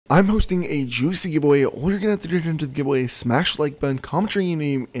I'm hosting a juicy giveaway. All you're gonna have to do to enter the giveaway is smash the like button, comment your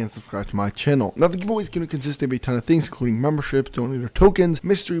name, and subscribe to my channel. Now the giveaway is gonna consist of a ton of things, including memberships, donator tokens,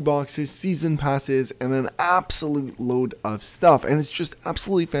 mystery boxes, season passes, and an absolute load of stuff. And it's just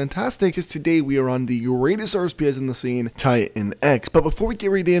absolutely fantastic because today we are on the greatest Rsps in the scene, Titan X. But before we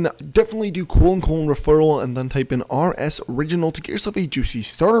get right in, definitely do : referral and then type in RS original to get yourself a juicy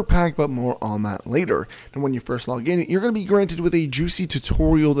starter pack, but more on that later. And when you first log in, you're gonna be granted with a juicy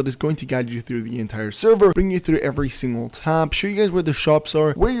tutorial that is going to guide you through the entire server, bring you through every single tab, show you guys where the shops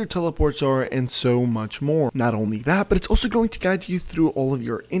are, where your teleports are, and so much more. Not only that, but it's also going to guide you through all of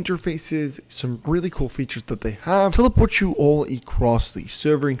your interfaces, some really cool features that they have, teleport you all across the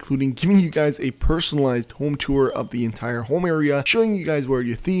server, including giving you guys a personalized home tour of the entire home area, showing you guys where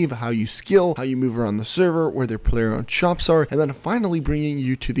you thieve, how you skill, how you move around the server, where their player-owned shops are, and then finally bringing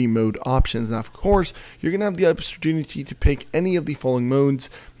you to the mode options. Now, of course, you're going to have the opportunity to pick any of the following modes: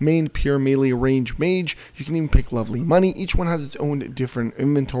 main, pure, melee, range, mage. You can even pick lovely money. Each one has its own different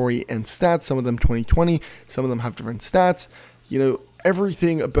inventory and stats. Some of them 20/20, some of them have different stats. You know,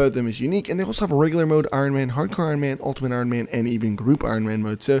 everything about them is unique, and they also have a regular mode, Iron Man, Hardcore Iron Man, Ultimate Iron Man, and even Group Iron Man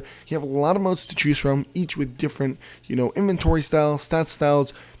mode. So you have a lot of modes to choose from, each with different, you know, inventory styles, stat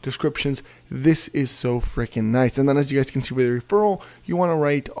styles, descriptions. This is so freaking nice. And then as you guys can see with the referral, you want to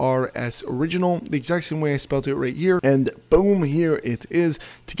write RS original, the exact same way I spelled it right here, and boom, here it is,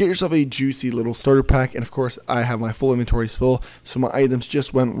 to get yourself a juicy little starter pack. And of course, I have my full inventories full, so my items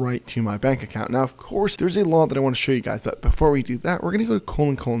just went right to my bank account. Now, of course, there's a lot that I want to show you guys, but before we do that, we're going to go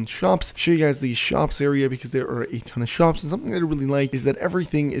to : shops, show you guys the shops area, because there are a ton of shops. And something that I really like is that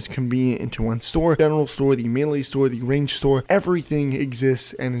everything is convenient into one store. General store, the melee store, the range store, everything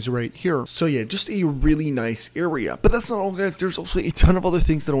exists and is right here. So yeah, just a really nice area. But that's not all, guys. There's also a ton of other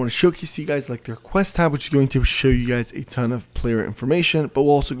things that I want to showcase to you guys, like their quest tab, which is going to show you guys a ton of player information, but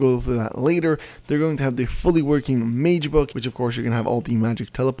we'll also go over that later. They're going to have the fully working mage book, which of course you're going to have all the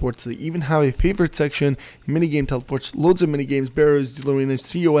magic teleports. They even have a favorite section, minigame teleports, loads of minigames, barrows, dual arena,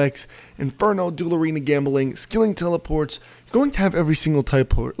 COX, Inferno, dual arena gambling, skilling teleports. You're going to have every single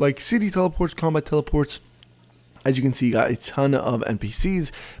teleport, like city teleports, combat teleports. As you can see, you got a ton of NPCs,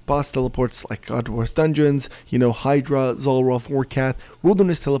 boss teleports like God Wars Dungeons, you know, Hydra, Zolroth, Warcat,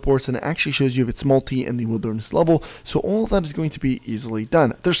 Wilderness teleports, and it actually shows you if it's multi and the Wilderness level, so all of that is going to be easily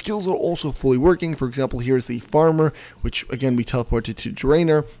done. Their skills are also fully working. For example, here's the Farmer, which again we teleported to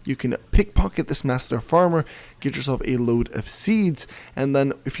Drainer. You can pickpocket this Master Farmer, get yourself a load of seeds, and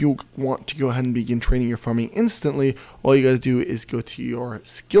then if you want to go ahead and begin training your farming instantly, all you gotta do is go to your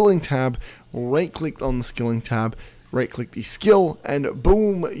Skilling tab, right click on the Skilling tab, right click the skill, and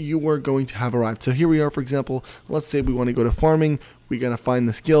boom, you are going to have arrived. So here we are. For example, let's say we want to go to farming. We're going to find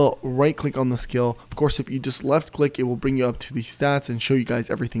the skill, right click on the skill. Of course, if you just left click, it will bring you up to the stats and show you guys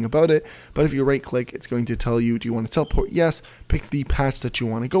everything about it. But if you right click, it's going to tell you, do you want to teleport? Yes. Pick the patch that you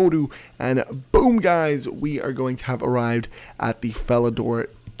want to go to, and boom, guys, we are going to have arrived at the Felidor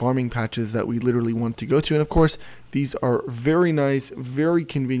farming patches that we literally want to go to. And of course, these are very nice, very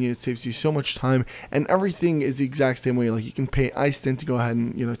convenient. It saves you so much time, and everything is the exact same way. Like, you can pay Icedent to go ahead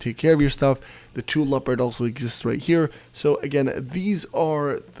and, you know, take care of your stuff. The tool leopard also exists right here. So again, these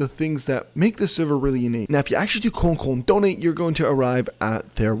are the things that make the server really unique. Now, if you actually do : donate, you're going to arrive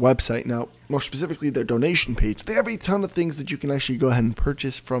at their website. Now, more specifically, their donation page. They have a ton of things that you can actually go ahead and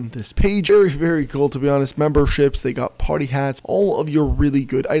purchase from this page. Very, very cool, to be honest. Memberships, they got party hats, all of your really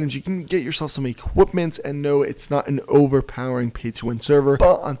good items. You can get yourself some equipment, and no, it's not an overpowering pay-to-win server.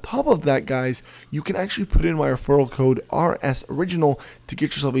 But on top of that, guys, you can actually put in my referral code RS Original to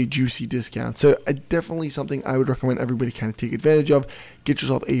get yourself a juicy discount. So definitely something I would recommend everybody kind of take advantage of. Get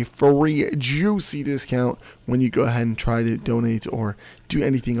yourself a free juicy discount when you go ahead and try to donate or do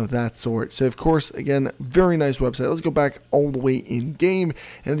anything of that sort. So of course, again, very nice website. Let's go back all the way in game,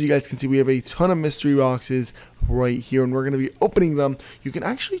 and as you guys can see, we have a ton of mystery boxes right here, and we're going to be opening them. You can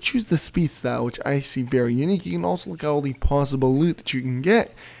actually choose the speed style, which I see very unique. You can also look at all the possible loot that you can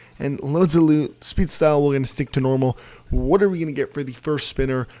get, and loads of loot. Speed style, we're going to stick to normal. What are we going to get for the first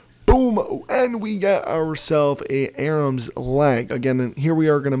spinner? Boom, and we got ourselves a Aram's leg. Again, and here we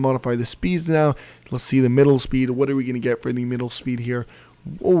are going to modify the speeds now. Let's see the middle speed. What are we going to get for the middle speed here?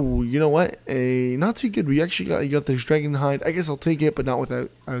 Oh, you know what? Not too good. We actually got this dragon hide. I guess I'll take it, but not what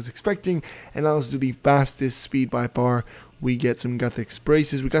I was expecting. And now let's do the fastest speed by far. We get some Gothic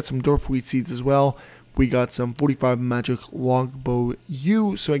braces. We got some Dwarfweed seeds as well. We got some 45 magic longbow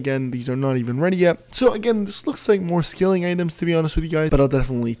U. So again, these are not even ready yet. So again, this looks like more skilling items, to be honest with you guys, but I'll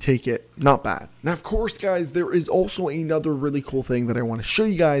definitely take it. not bad. Now, of course, guys, there is also another really cool thing that I want to show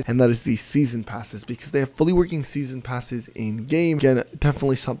you guys, and that is the season passes, because they have fully working season passes in game. Again,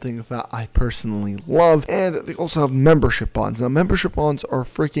 definitely something that I personally love. And they also have membership bonds. Now, membership bonds are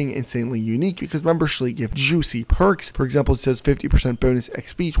freaking insanely unique because memberships give juicy perks. For example, it says 50% bonus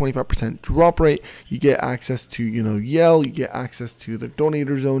XP, 25% drop rate. You get access to, Yell, you get access to the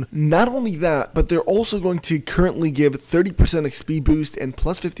donator zone. Not only that, but they're also going to currently give 30% XP boost and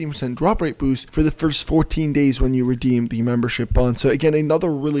plus 15% drop rate boost for the first 14 days when you redeem the membership bond. So again,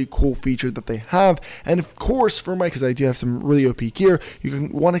 another really cool feature that they have. And of course, for my, because I do have some really OP gear, you can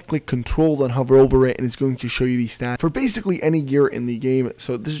want to click control and hover over it, and it's going to show you the stats for basically any gear in the game.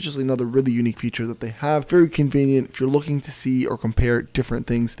 So this is just another really unique feature that they have. Very convenient. If you're looking to see or compare different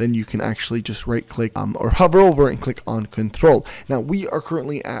things, then you can actually just right click or hover over and click on control. Now, we are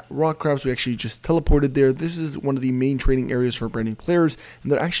currently at Rock Crabs. We actually just teleported there. This is one of the main training areas for brand new players,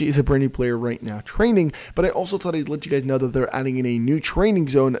 and there actually is a brand new player right now training. But I also thought I'd let you guys know that they're adding in a new training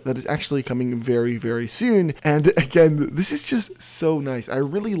zone that is actually coming very, very soon. And again, this is just so nice. I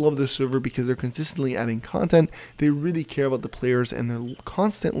really love their server because they're consistently adding content. They really care about the players, and they're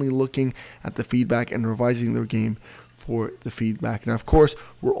constantly looking at the feedback and revising their game for the feedback. Now, of course,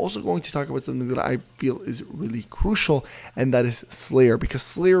 we're also going to talk about something that I feel is really crucial, and that is Slayer, because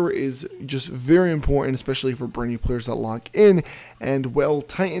Slayer is just very important, especially for brand new players that log in. And well,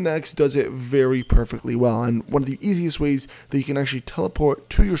 Titan X does it very perfectly well. And one of the easiest ways that you can actually teleport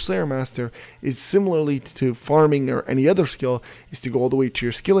to your Slayer Master is similarly to farming or any other skill, is to go all the way to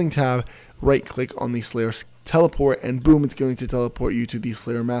your skilling tab, right click on the Slayer teleport, and boom, it's going to teleport you to the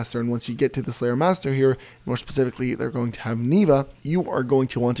Slayer Master. And once you get to the Slayer Master here, more specifically, they're going to have Neva. You are going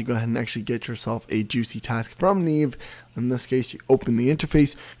to want to go ahead and actually get yourself a juicy task from Neve. In this case, you open the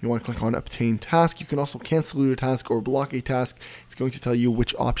interface, you want to click on obtain task. You can also cancel your task or block a task. It's going to tell you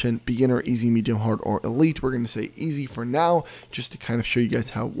which option, beginner, easy, medium, hard, or elite. We're going to say easy for now, just to kind of show you guys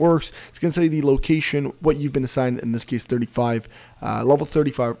how it works. It's going to tell you the location, what you've been assigned, in this case 35, level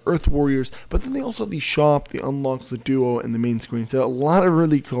 35 Earth Warriors. But then they also have the shop, the unlocks, the duo, and the main screen. So a lot of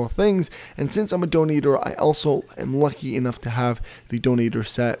really cool things. And since I'm a donator, I also am lucky enough to have the donator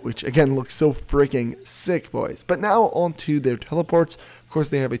set, which again looks so freaking sick, boys. But now onto their teleports. Of course,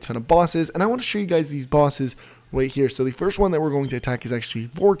 they have a ton of bosses, and I want to show you guys these bosses right here. So the first one that we're going to attack is actually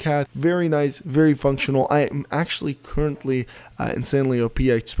Vorkath. Very nice, very functional. I am actually currently insanely OP.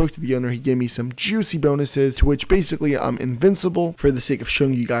 I spoke to the owner. He gave me some juicy bonuses, to which basically I'm invincible for the sake of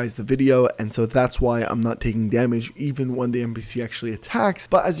showing you guys the video, and so that's why I'm not taking damage even when the NPC actually attacks.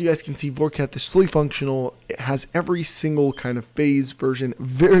 But as you guys can see, Vorkath is fully functional. It has every single kind of phase version.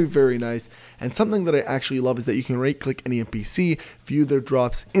 Very, very nice. And something that I actually love is that you can right click any NPC, view their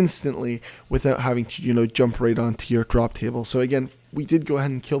drops instantly without having to, jump right onto your drop table. So again, we did go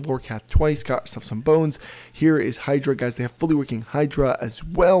ahead and kill Vorkath twice, got ourselves some bones. Here is Hydra, guys. They have fully working Hydra as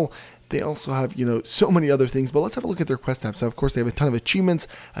well. They also have, so many other things, but let's have a look at their quest tab. So, of course, they have a ton of achievements,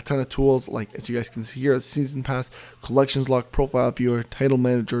 a ton of tools, like, as you guys can see here, Season Pass, Collections Log, Profile Viewer, Title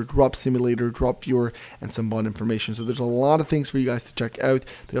Manager, Drop Simulator, Drop Viewer, and some bond information. So there's a lot of things for you guys to check out.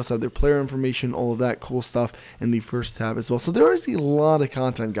 They also have their player information, all of that cool stuff in the first tab as well. So there is a lot of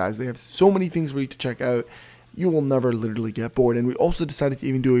content, guys. They have so many things for you to check out. You will never literally get bored. And we also decided to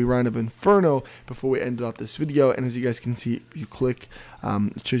even do a round of Inferno before we ended off this video. And as you guys can see, if you click,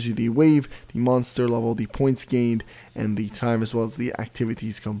 it shows you the wave, the monster level, the points gained, and the time, as well as the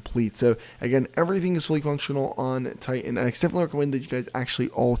activities complete. So again, everything is fully functional on Titan X. Definitely recommend that you guys actually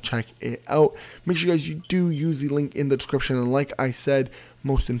all check it out. Make sure you guys do use the link in the description. And like I said,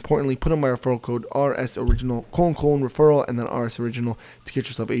 most importantly, put in my referral code RSOriginal, referral, and then RSOriginal to get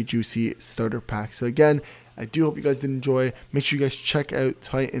yourself a juicy starter pack. So again, I do hope you guys did enjoy. Make sure you guys check out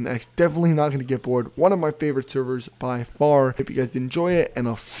Titan X. Definitely not going to get bored. One of my favorite servers by far. Hope you guys did enjoy it, and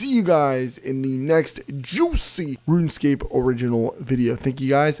I'll see you guys in the next juicy Runescape original video. Thank you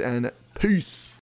guys, and peace.